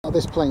of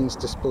this plane's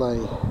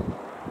display.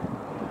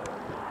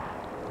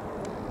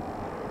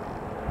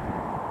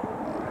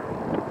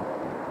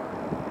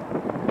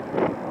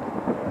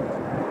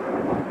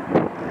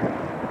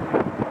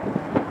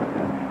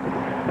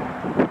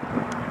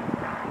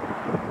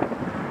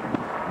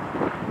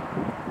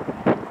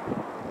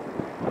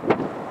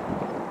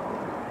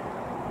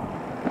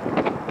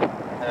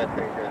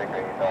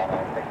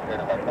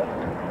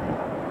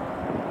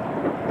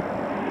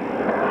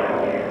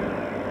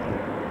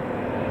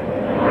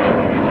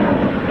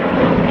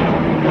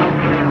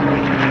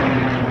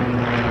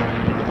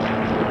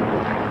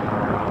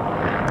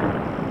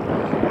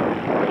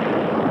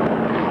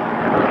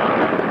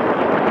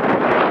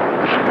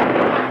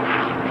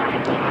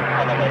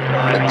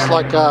 Looks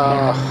like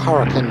a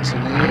hurricane to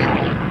me.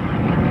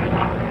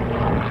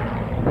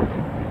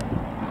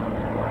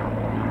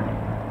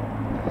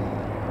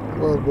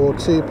 World War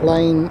II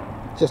plane,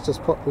 just as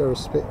popular as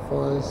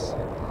Spitfires.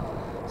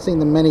 Seen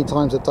them many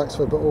times at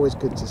Duxford, but always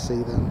good to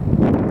see them.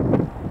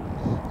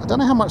 I don't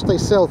know how much they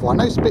sell for. I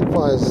know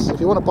Spitfires, if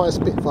you want to buy a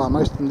Spitfire,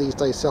 most of them these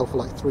days sell for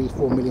like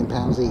 £3–4 million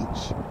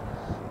each.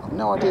 I've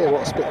no idea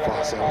what a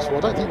Spitfire sells for. I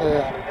don't think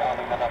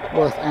they're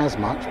worth as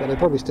much, but they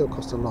probably still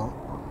cost a lot.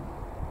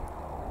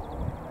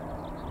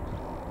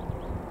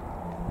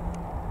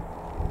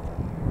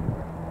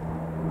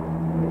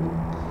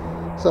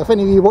 So if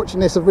any of you watching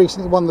this have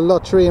recently won the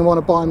lottery and want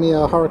to buy me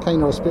a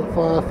Hurricane or a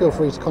Spitfire, feel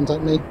free to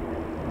contact me.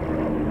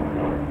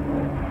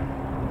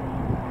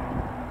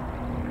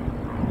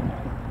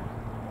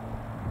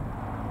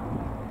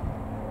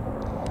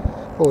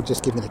 Or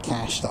just give me the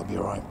cash, that'll be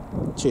alright.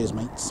 Cheers,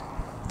 mates.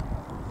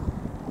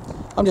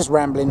 I'm just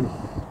rambling.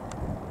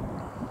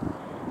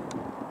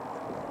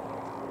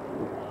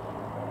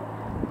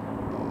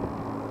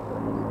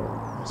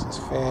 This is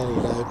fairly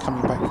low,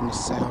 coming back from the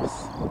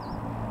south.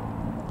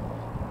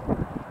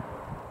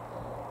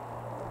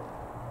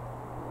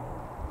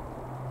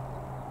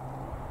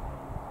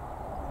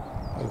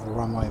 Over the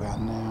runway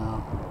about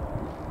now.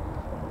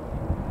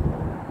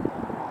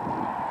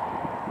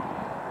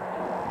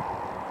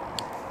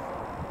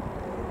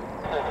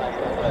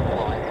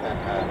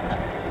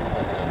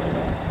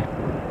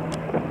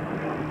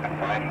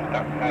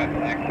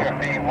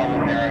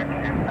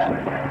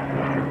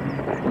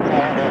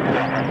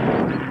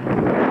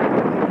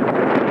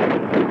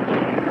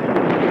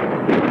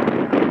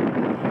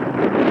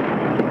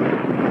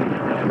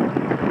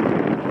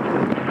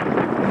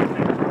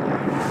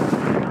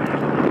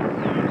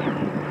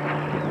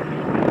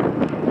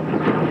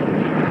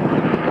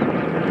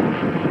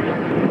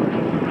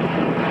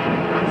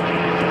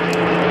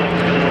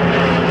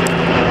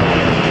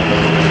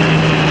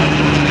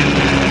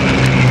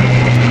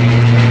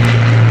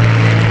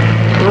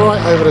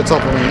 Over the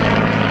top of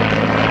me.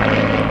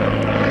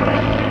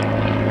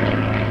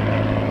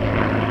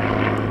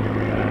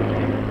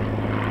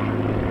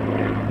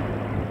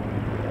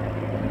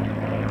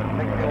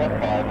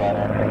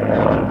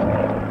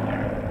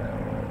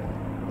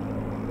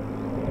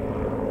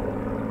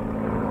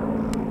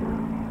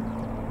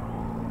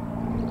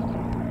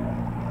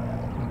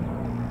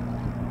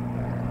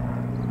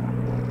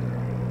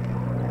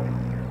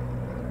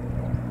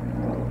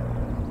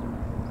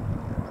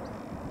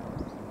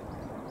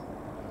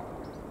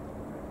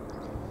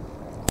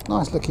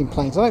 Nice looking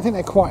planes. I don't think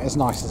they're quite as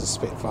nice as a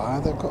Spitfire.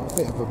 They've got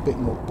a bit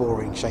more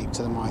boring shape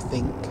to them, I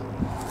think.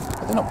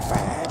 But they're not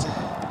bad.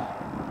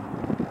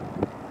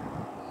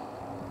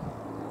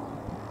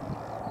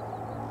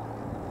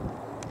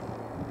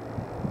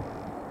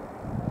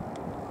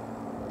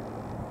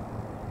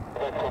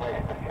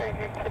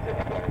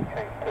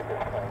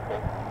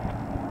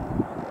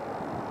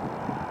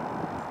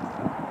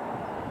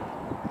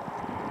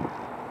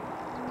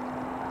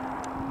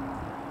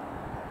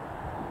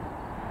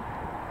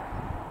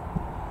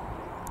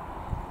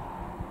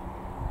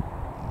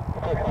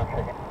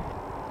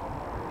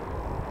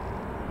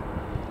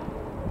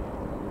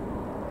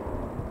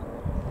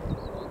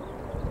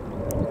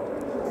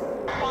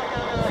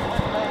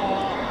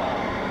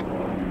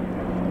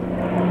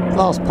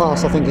 Last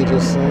pass, I think he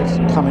just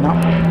said, coming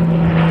up.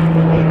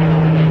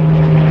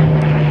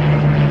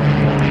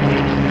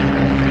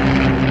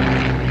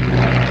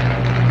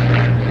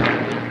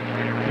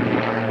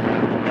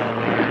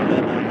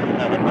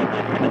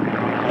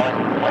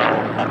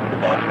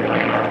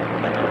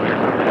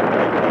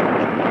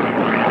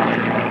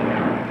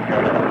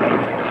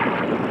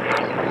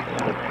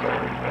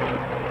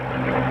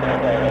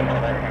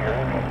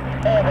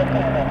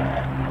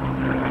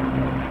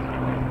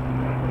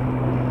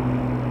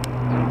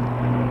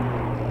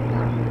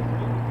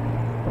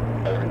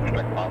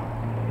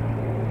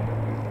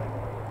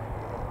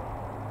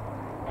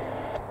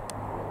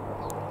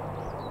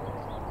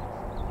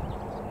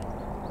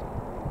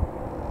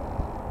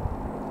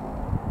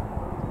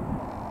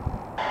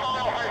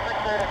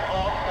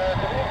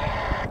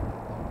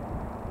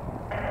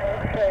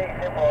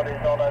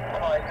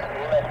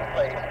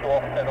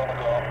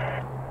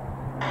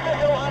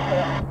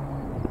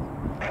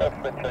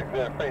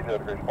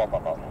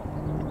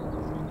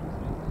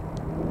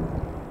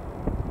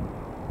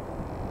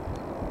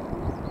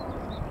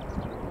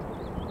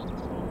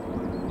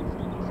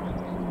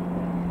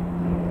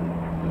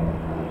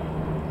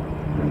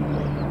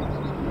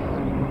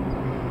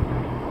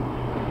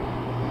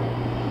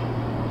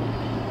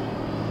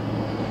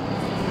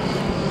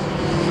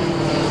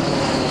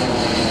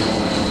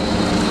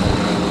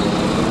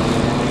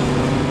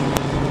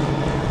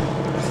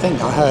 think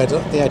I heard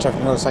the air traffic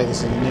controller say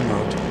this is a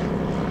Nimrod.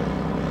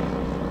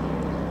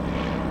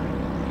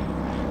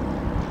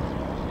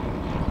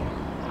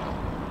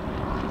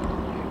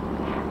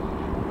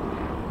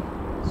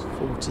 It's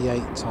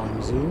 48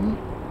 times zoom.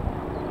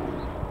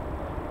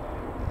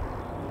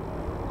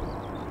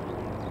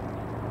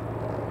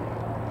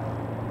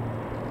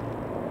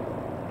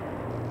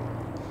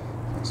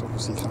 That's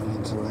obviously coming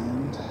into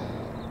land.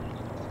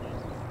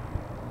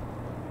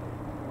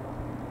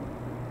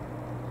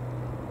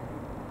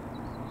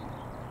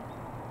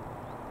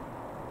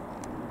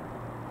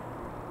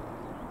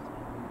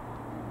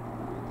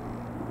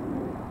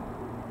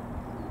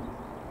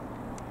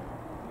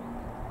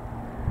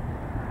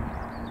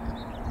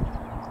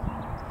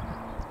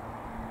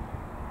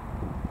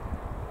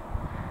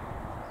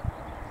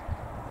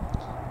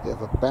 Bit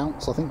of a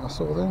bounce, I think I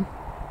saw there.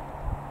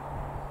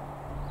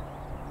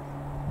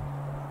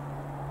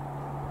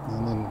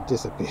 And then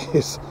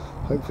disappears.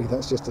 Hopefully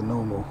that's just a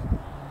normal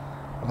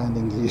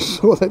landing gear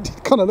shot. That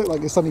did kind of look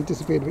like it suddenly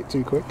disappeared a bit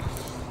too quick.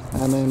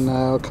 And then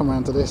I'll come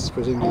around to this,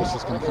 presumably this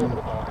is going to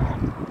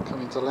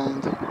come into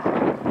land.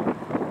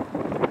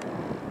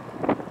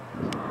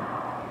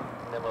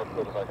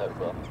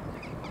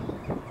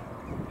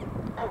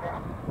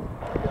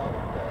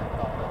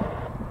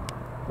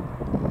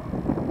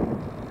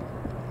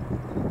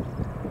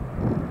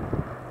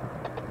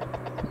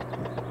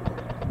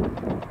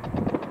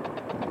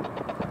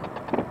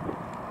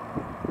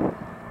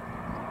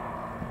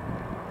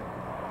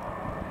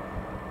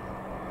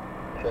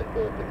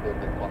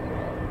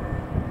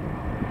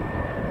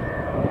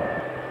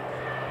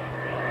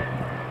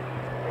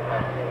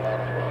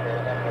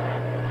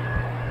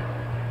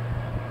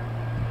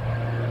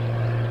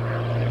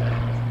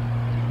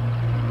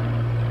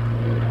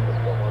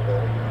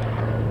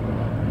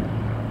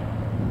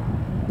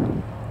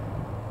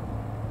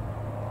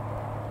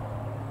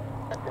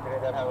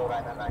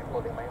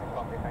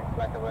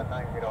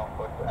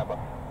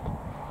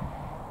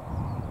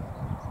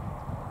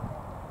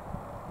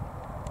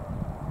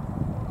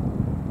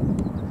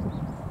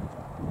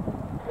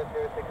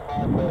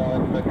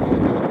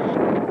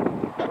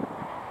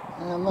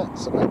 And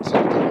that's about to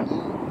done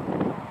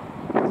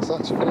now. So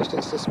that's finished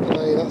its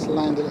display, that's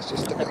landed. Let's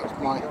just stick it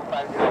up my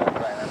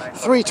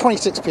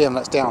 3:26 PM,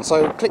 that's down.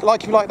 So click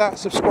like if you like that,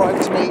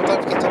 subscribe to me,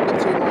 don't forget to have a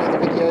look through my other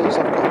videos.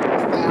 I've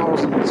got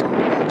thousands on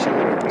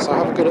YouTube, so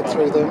have a good look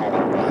through them.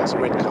 That's a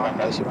red car in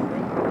case you're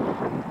wondering.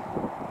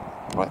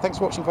 Right, thanks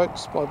for watching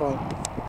folks, bye bye.